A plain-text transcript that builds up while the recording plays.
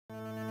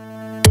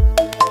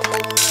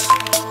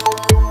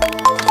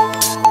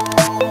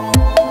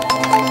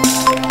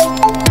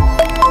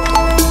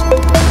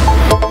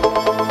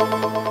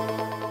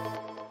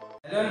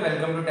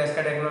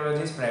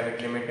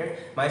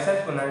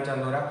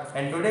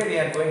and today we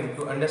are going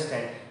to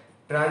understand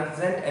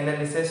transient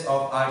analysis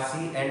of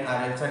RC and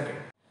RL circuit.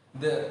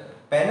 The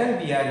panel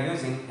we are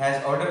using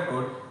has order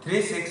code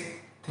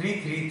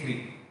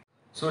 36333.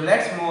 So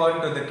let's move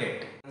on to the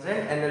kit.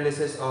 Transient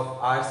analysis of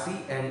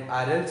RC and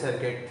RL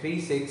circuit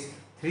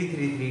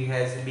 36333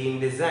 has been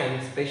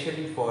designed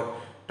specially for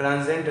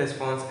transient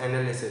response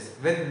analysis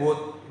with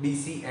both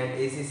DC and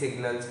AC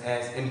signals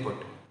as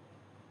input.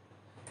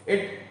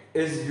 It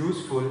is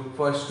useful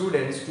for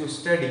students to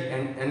study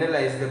and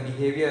analyze the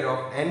behavior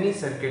of any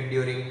circuit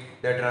during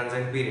the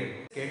transient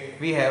period.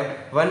 We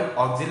have one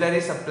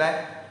auxiliary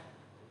supply,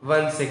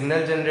 one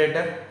signal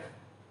generator,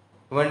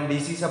 one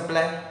DC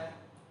supply,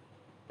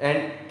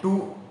 and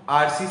two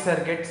RC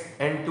circuits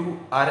and two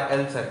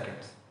RL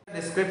circuits.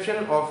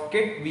 Description of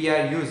kit we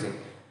are using.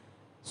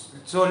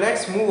 So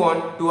let's move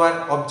on to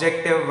our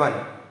objective 1.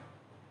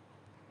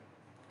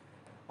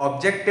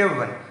 Objective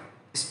 1.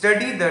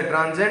 Study the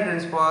transient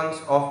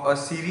response of a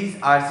series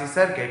RC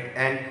circuit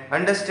and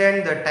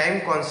understand the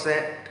time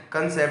constant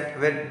concept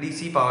with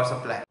DC power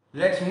supply.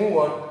 Let's move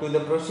on to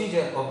the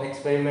procedure of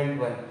experiment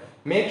 1.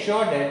 Make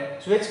sure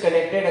that switch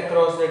connected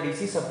across the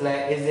DC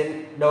supply is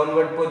in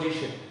downward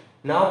position.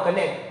 Now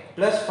connect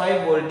plus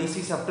 5 volt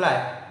DC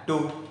supply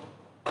to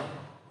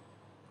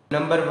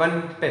number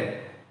 1 pin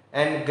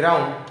and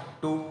ground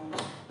to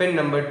pin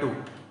number 2.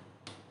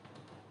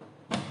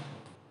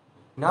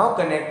 Now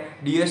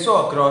connect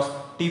DSO across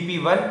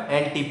TP1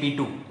 and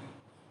TP2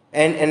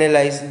 and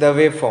analyze the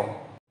waveform.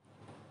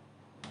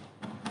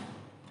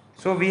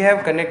 So we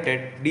have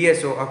connected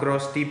DSO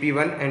across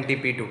TP1 and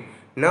TP2.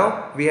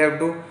 Now we have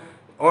to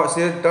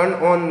turn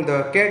on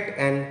the kit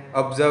and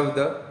observe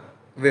the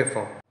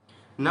waveform.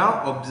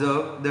 Now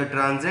observe the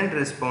transient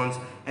response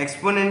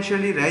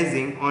exponentially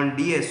rising on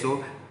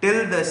DSO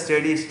till the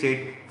steady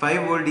state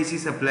 5 volt DC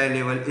supply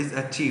level is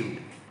achieved.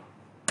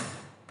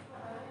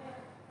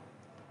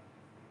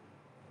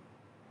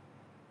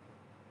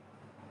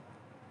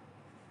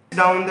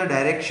 Down the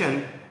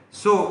direction,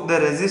 so the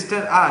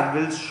resistor R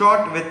will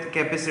short with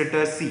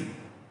capacitor C.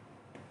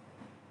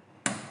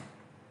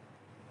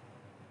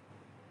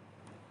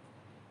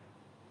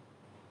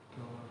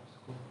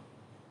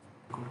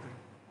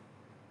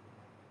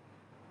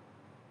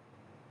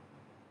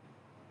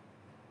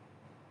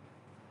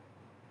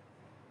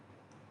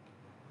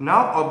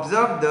 Now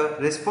observe the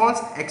response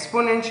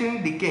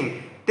exponentially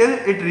decaying till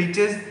it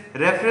reaches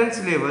reference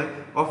level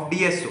of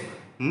DSO.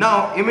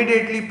 Now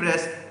immediately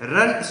press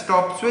run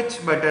stop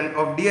switch button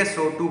of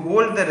DSO to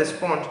hold the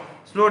response,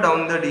 slow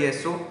down the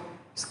DSO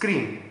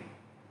screen.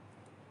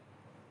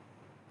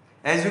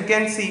 As you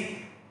can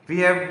see, we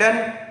have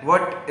done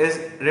what is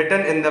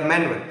written in the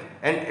manual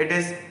and it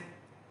is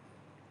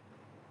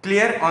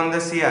clear on the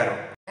CRO.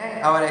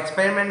 And our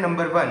experiment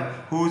number 1,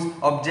 whose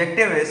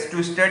objective is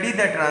to study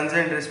the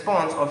transient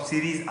response of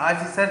series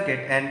RC circuit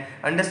and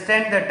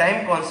understand the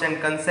time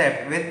constant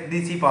concept with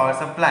DC power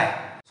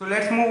supply. So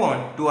let's move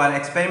on to our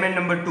experiment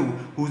number 2,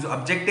 whose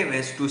objective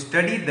is to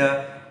study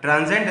the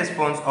transient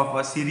response of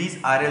a series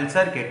RL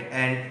circuit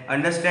and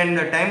understand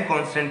the time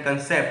constant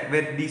concept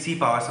with DC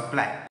power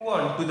supply. Move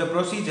on to the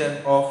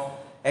procedure of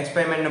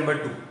experiment number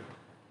 2.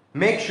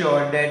 Make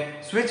sure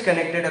that switch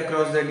connected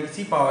across the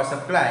DC power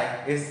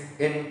supply is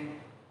in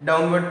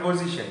downward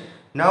position.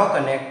 Now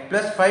connect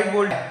plus 5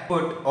 volt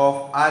output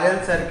of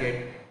RL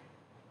circuit.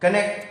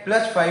 Connect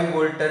plus 5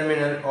 volt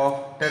terminal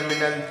of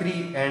terminal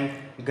 3 and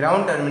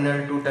ground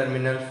terminal to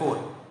terminal 4.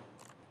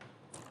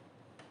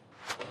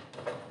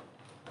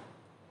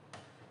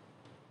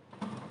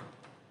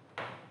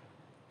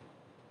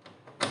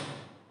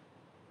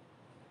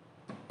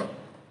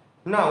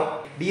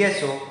 Now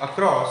DSO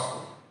across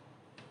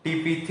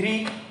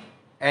TP3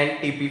 and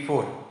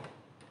TP4.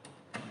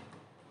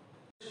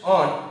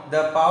 On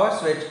the power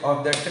switch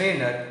of the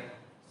trainer,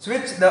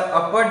 switch the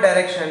upward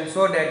direction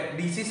so that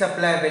DC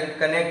supply will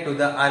connect to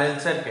the RL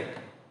circuit.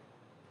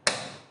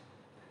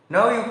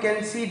 Now you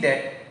can see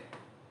that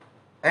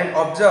and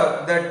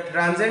observe the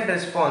transient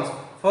response,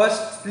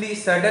 firstly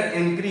sudden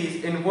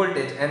increase in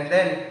voltage and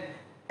then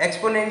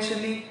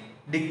exponentially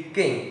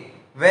decaying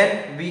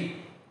when we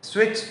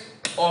switch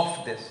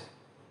off this.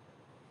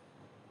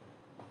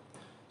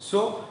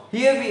 So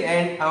here we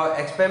end our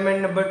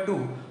experiment number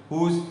 2,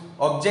 whose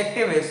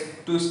objective is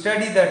to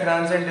study the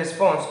transient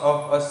response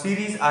of a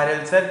series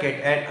RL circuit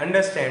and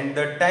understand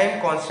the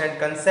time constant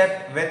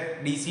concept with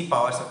DC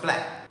power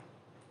supply.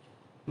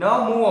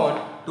 Now move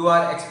on to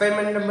our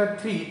experiment number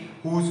 3,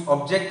 whose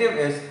objective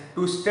is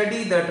to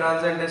study the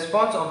transient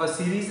response of a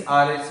series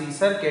RLC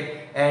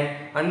circuit and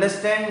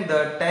understand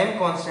the time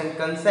constant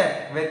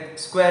concept with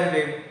square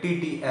wave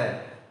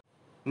TTL.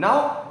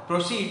 Now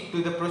proceed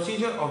to the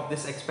procedure of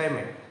this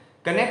experiment.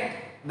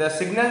 Connect the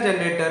signal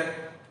generator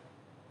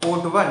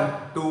port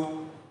 1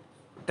 to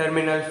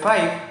terminal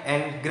 5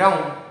 and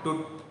ground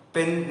to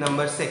pin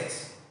number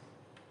 6.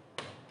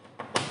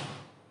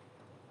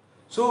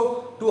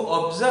 So to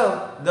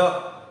observe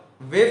the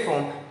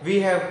waveform,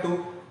 we have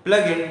to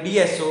plug in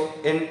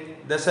DSO in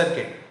the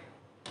circuit.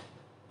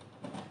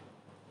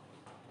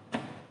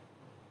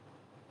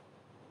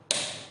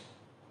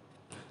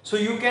 So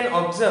you can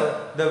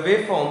observe the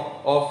waveform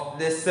of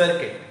this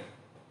circuit.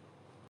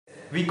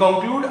 We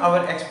conclude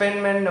our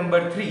experiment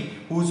number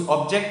 3, whose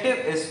objective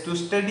is to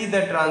study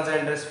the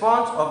transient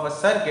response of a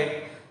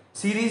circuit,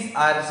 series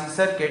RC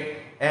circuit,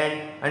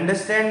 and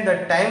understand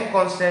the time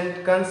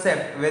constant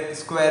concept with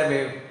square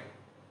wave.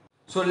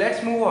 So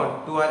let's move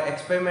on to our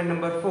experiment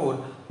number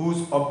 4,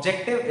 whose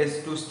objective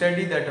is to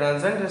study the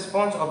transient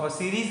response of a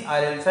series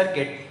RL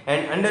circuit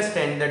and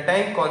understand the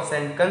time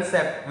constant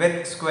concept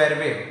with square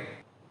wave.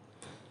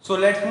 So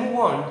let's move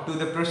on to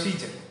the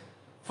procedure.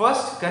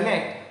 First,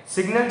 connect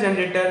signal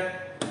generator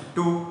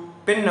to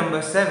pin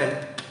number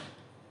 7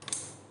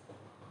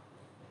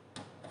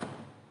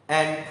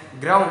 and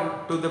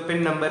ground to the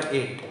pin number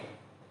 8.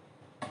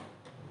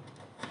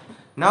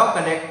 Now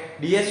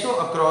connect DSO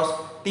across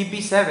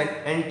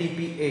TP7 and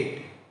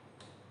TP8.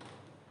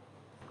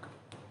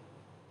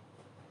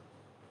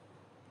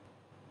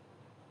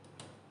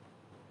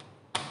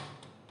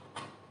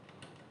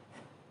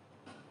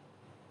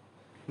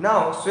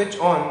 Now switch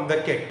on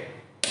the kit.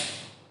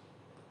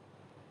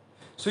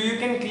 So you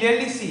can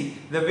clearly see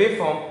the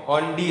waveform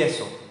on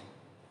DSO.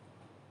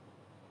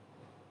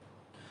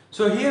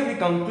 So here we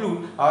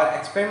conclude our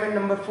experiment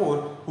number 4,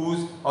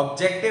 whose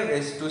objective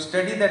is to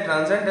study the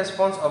transient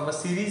response of a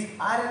series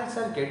RL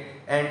circuit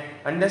and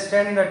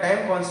understand the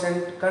time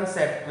constant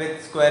concept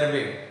with square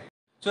wave.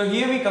 So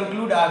here we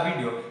conclude our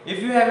video.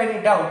 If you have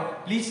any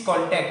doubt, please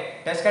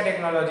contact Tesca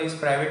Technologies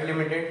Private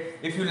Limited.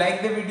 If you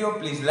like the video,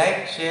 please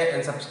like, share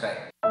and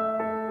subscribe.